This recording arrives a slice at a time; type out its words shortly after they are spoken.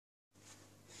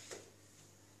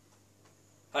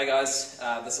Hi guys,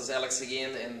 this is Alex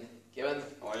again and Gavyn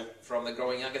from the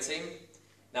Growing Younger team.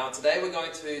 Now today we're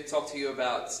going to talk to you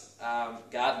about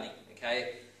gardening,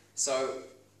 okay? So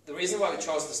the reason why we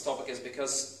chose this topic is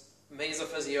because me as a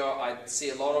physio, I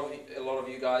see a lot of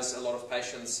you guys, a lot of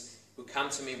patients who come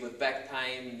to me with back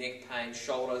pain, neck pain,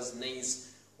 shoulders,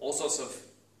 knees, all sorts of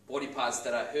body parts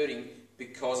that are hurting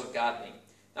because of gardening.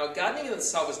 Now gardening in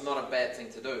itself is not a bad thing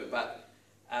to do, but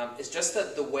it's just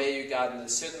that the way you garden,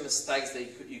 there's certain mistakes that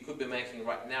you could be making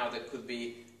right now that could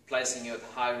be placing you at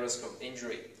high risk of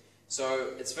injury.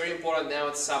 So it's very important now.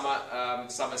 It's summer,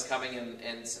 summer's coming,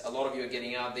 and a lot of you are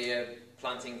getting out there,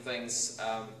 planting things,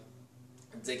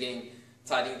 digging,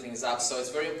 tidying things up. So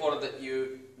it's very important that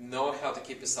you know how to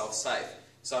keep yourself safe.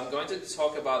 So I'm going to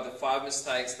talk about the 5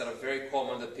 mistakes that are very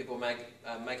common that people make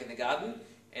in the garden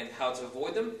and how to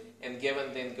avoid them. And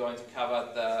Gavyn then going to cover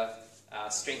the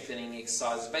strengthening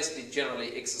exercises, basically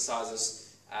generally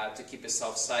exercises to keep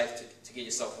yourself safe, to get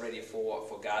yourself ready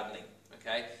for gardening.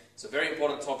 Okay, so very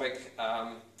important topic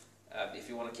if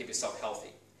you want to keep yourself healthy.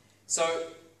 So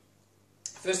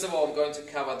first of all, I'm going to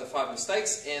cover the 5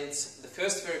 mistakes, and the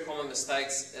first very common mistake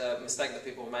that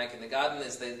people make in the garden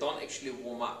is they don't actually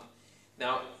warm up.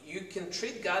 Now you can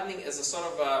treat gardening as a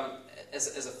sort of as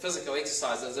a physical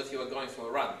exercise, as if you were going for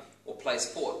a run or play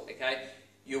sport. Okay.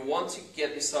 You want to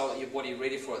get your body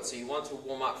ready for it, so you want to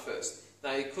warm up first.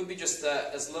 Now it could be just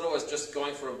as little as just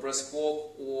going for a brisk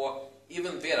walk, or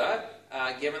even better,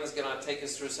 Gavyn is going to take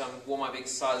us through some warm-up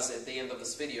exercises at the end of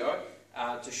this video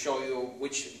to show you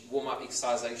which warm-up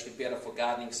exercise are actually better for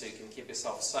gardening so you can keep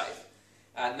yourself safe.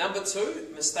 Number 2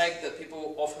 mistake that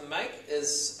people often make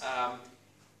is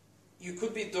you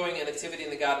could be doing an activity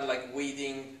in the garden like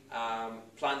weeding,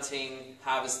 planting,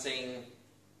 harvesting,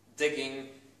 digging.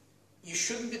 You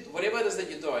shouldn't be, whatever it is that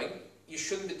you're doing, you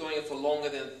shouldn't be doing it for longer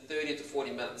than 30 to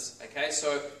 40 minutes, okay?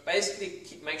 So basically,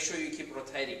 make sure you keep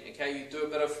rotating, okay? You do a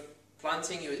bit of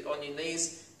planting on your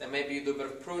knees, then maybe you do a bit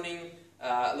of pruning,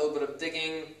 a little bit of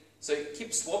digging. So you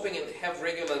keep swapping and have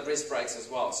regular rest breaks as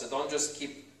well. So don't just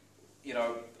keep,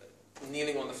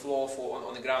 kneeling on the floor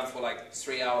on the ground for like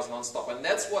 3 hours non-stop. And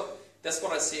that's what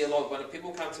I see a lot when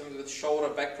people come to me with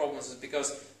shoulder, back problems, is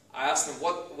because I asked them,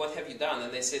 what have you done?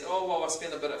 And they said, oh, well, I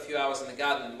spent a few hours in the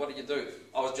garden. And what did you do?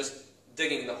 I was just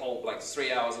digging the hole, like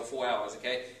 3 hours or 4 hours,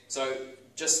 okay? So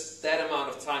just that amount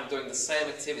of time doing the same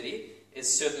activity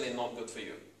is certainly not good for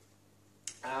you.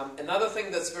 Another thing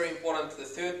that's very important, the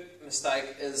 3rd mistake,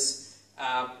 is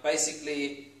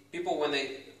basically people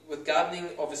with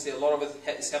gardening, obviously a lot of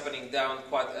it is happening down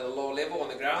quite at a low level on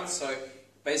the ground. So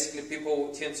basically people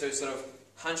tend to sort of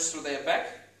hunch through their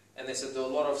back, and they do a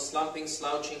lot of slumping,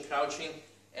 slouching, crouching,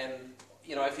 and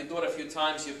if you do it a few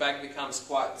times, your back becomes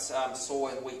quite sore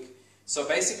and weak. So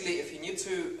basically, if you need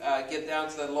to get down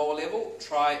to the lower level,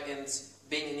 try and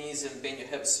bend your knees and bend your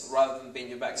hips rather than bend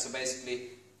your back. So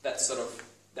basically, that's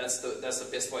the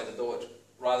best way to do it,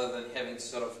 rather than having to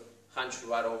sort of hunch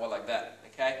right over like that.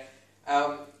 Okay.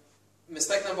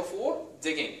 Mistake number 4: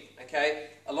 digging. Okay.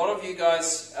 A lot of you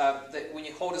guys, when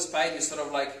you hold a spade, you're sort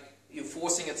of like you're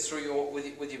forcing it through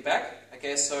with your back.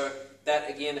 Okay, so that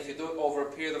again, if you do it over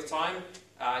a period of time,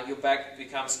 your back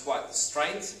becomes quite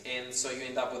strained, and so you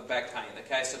end up with back pain.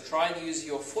 Okay, so try and use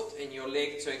your foot and your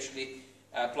leg to actually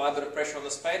apply a bit of pressure on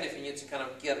the spade. If you need to kind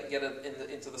of get it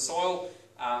into the soil,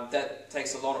 that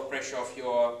takes a lot of pressure off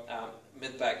your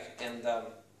mid-back and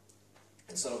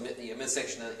sort of your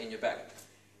midsection in your back.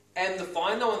 And the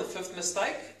final and the 5th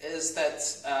mistake is that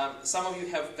some of you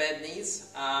have bad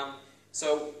knees.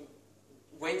 So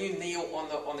when you kneel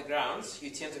on the ground,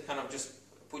 you tend to kind of just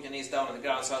put your knees down on the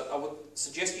ground. So I would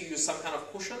suggest you use some kind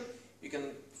of cushion. You can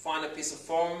find a piece of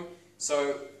foam.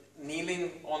 So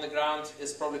kneeling on the ground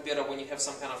is probably better when you have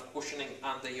some kind of cushioning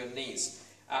under your knees.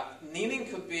 Kneeling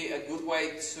could be a good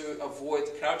way to avoid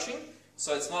crouching.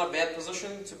 So it's not a bad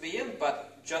position to be in,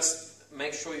 but just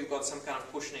make sure you've got some kind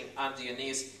of cushioning under your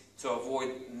knees to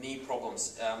avoid knee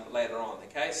problems later on.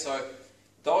 Okay, so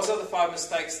those are the 5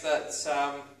 mistakes that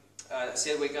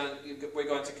said we're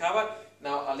going to cover.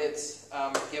 Now I'll let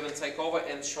Gavyn take over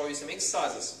and show you some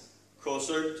exercises. Cool,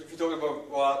 so if you're talking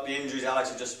about the injuries Alex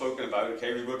had just spoken about,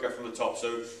 okay, we work out from the top.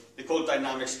 So they're called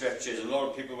dynamic stretches, and a lot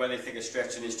of people, when they think of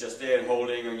stretching, is just there and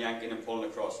holding and yanking and pulling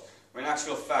across. When in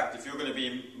actual fact, if you're going to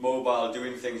be mobile,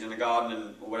 doing things in the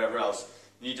garden or whatever else,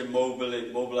 you need to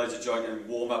mobilize the joint and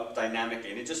warm up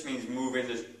dynamically. And it just means moving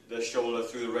the shoulder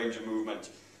through the range of movement.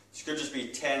 It could just be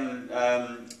 10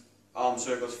 arm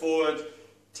circles forward,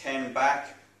 10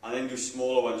 back, and then do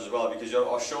smaller ones as well, because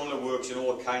our shoulder works in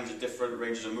all kinds of different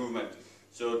ranges of movement.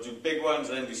 So do big ones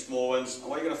and then do small ones. And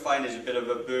what you're going to find is a bit of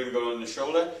a burn going on in the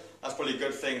shoulder. That's probably a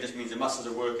good thing. It just means the muscles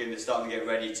are working. They're starting to get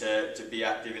ready to be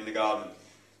active in the garden.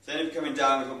 So then if you're coming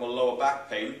down with more lower back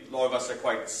pain, a lot of us are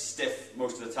quite stiff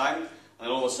most of the time. And then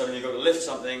all of a sudden you've got to lift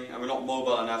something and we're not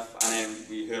mobile enough and then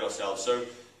we hurt ourselves. So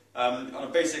on a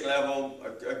basic level,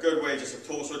 a good way, just a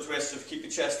torso twist. So if you keep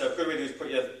your chest up, a good way to do is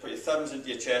put your thumbs into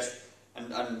your chest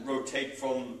and rotate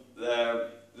from the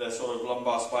sort of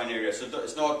lumbar spine area. So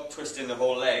it's not twisting the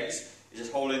whole legs, it's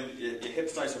just holding your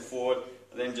hips nice and forward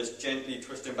and then just gently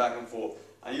twisting back and forth.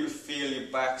 And you'll feel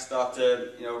your back start to,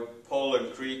 you know, pull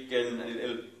and creak,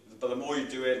 but the more you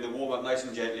do it and the warm up nice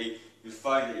and gently, you'll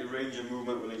find that your range of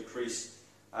movement will increase,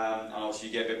 and obviously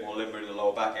you get a bit more limber in the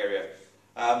lower back area.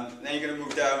 Then you're going to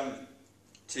move down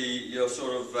to your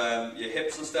sort of your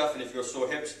hips and stuff, and if you've got sore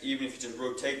hips, even if you're just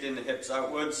rotating the hips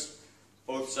outwards,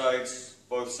 both sides,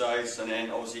 and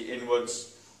then obviously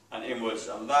inwards and inwards,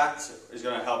 and that is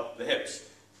going to help the hips.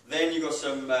 Then you've got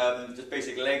some just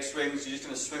basic leg swings. You're just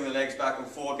going to swing the legs back and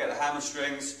forth, get the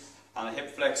hamstrings and the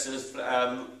hip flexors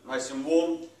nice and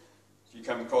warm. So you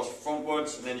come across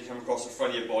frontwards and then you come across the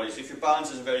front of your body. So if your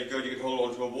balance isn't very good, you can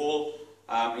hold onto a wall.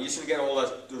 And you're just going to get all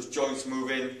those joints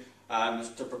moving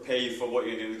to prepare you for what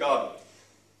you're going to do in the garden.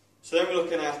 So then we're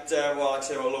looking at, well, like I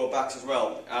said, our lower backs as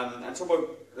well. And talk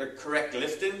about the correct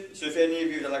lifting. So if any of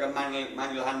you are like a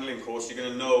manual handling course, you're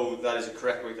going to know that is a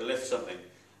correct way to lift something.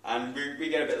 And we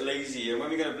get a bit lazy, and when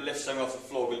we're going to lift something off the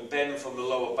floor, we'll bend from the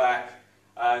lower back,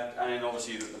 and then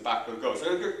obviously the back will go.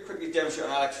 So I'm going to quickly demonstrate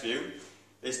on Alex for you.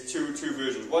 There's two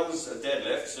versions. One's a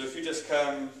deadlift, so if you just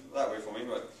come that way for me.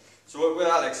 Right. So with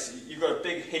Alex, you've got a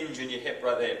big hinge in your hip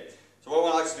right there. So what I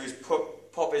want Alex to do is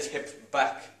pop his hips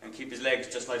back and keep his legs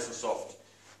just nice and soft.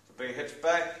 So bring your hips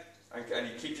back, and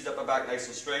he keeps his upper back nice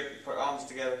and straight. Put arms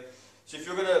together. So if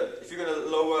you're gonna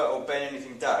lower or bend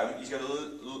anything down, he's going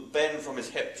to bend from his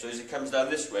hip. So as he comes down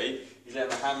this way, he's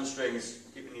letting the hamstrings,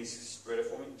 keeping these straighter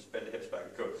for me, just bend the hips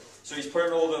back. Good. So he's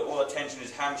putting all the tension in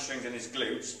his hamstrings and his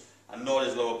glutes, and not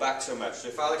his lower back so much. So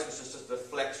if Alex was just to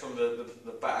flex from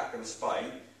the back and the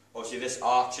spine, obviously this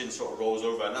arching sort of rolls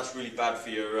over, and that's really bad for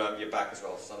your back as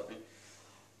well.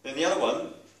 Then the other one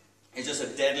is just a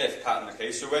deadlift pattern.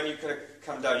 Okay, so when you kind of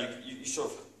come down, you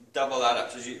sort of double that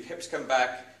up. So as your hips come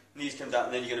back, knees come down,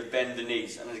 and then you're going to bend the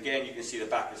knees. And again, you can see the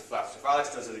back is flat. So if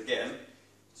Alex does it again,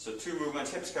 so two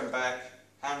movements, hips come back,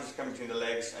 hands come between the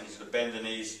legs, and he's going to bend the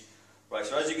knees. Right,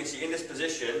 so as you can see in this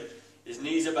position, his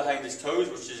knees are behind his toes,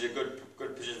 which is a good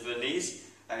position for the knees.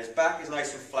 And his back is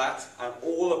nice and flat, and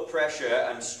all the pressure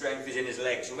and strength is in his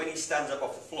legs. So when he stands up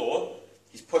off the floor,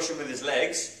 he's pushing with his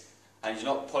legs, and he's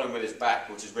not pulling with his back,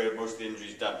 which is where most of the injury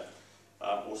is done.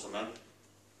 Awesome, man.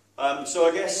 So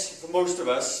I guess for most of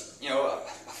us, you know, a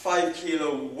 5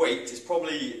 kilo weight is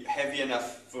probably heavy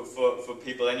enough for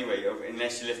people anyway,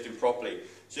 unless you're lifting properly.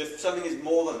 So if something is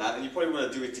more than that, then you probably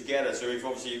want to do it together. So if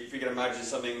you can imagine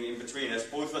something in between us,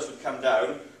 both of us would come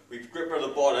down, we'd grip her at the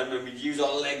bottom, and we'd use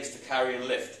our legs to carry and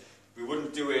lift. We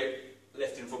wouldn't do it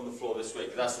lifting from the floor this way,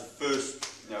 because that's the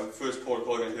first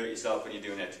protocol. You're going to hurt yourself when you're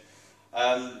doing it.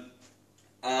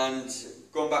 And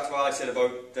going back to what I said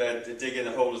about the digging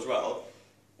the hole as well,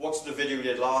 watch the video we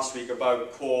did last week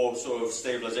about core sort of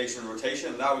stabilization and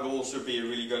rotation. That would also be a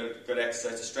really good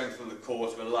exercise to strengthen the core,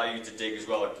 to allow you to dig as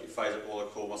well. It fires up all the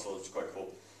core muscles. It's quite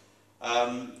cool.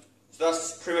 So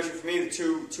that's pretty much it for me.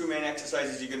 The two main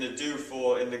exercises you're going to do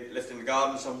in the lifting the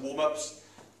garden, some warm-ups,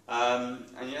 and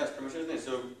yeah, that's pretty much it, isn't it?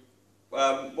 So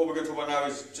what we're going to talk about now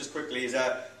is just quickly is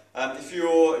that if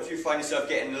you find yourself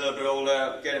getting a little bit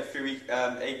older, getting a few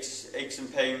aches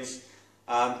and pains,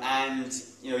 and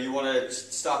you know you want to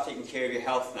start taking care of your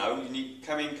health now, you need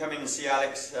come in and see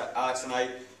Alex. Alex and I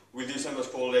will do something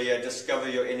that's called a Discover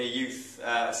Your Inner Youth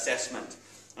assessment.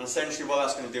 And essentially what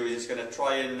that's going to do is it's going to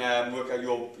try and work out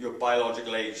your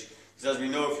biological age. Because as we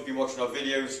know, if you've been watching our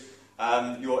videos,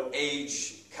 your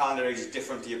age, calendar age is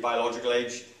different to your biological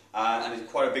age, and it's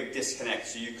quite a big disconnect.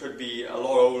 So you could be a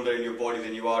lot older in your body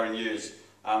than you are in years.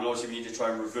 And obviously we need to try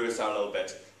and reverse that a little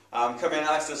bit. Come in,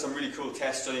 Alex does some really cool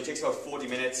tests, so it takes about 40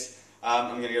 minutes. I'm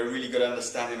going to get a really good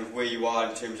understanding of where you are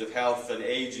in terms of health and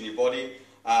age in your body.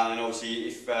 And obviously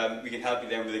if we can help you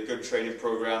then with a good training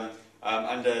program,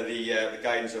 under the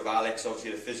guidance of Alex,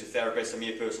 obviously the physiotherapist and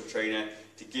me, a personal trainer,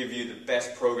 to give you the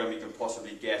best program you can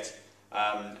possibly get,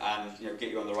 and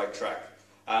get you on the right track.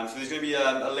 So there's going to be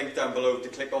a link down below to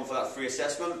click on for that free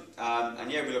assessment,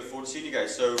 and yeah, we look forward to seeing you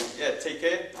guys. So yeah, take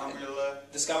care, and we'll...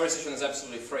 Discovery session is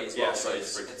absolutely free as well. Yeah, so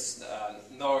it's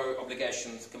no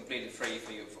obligation, completely free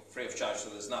for you, free of charge, so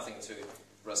there's nothing to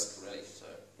risk really. So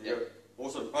yeah,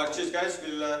 awesome. Right, cheers guys,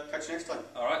 we'll catch you next time.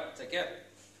 Alright, take care.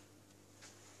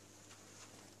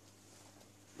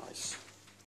 Nice.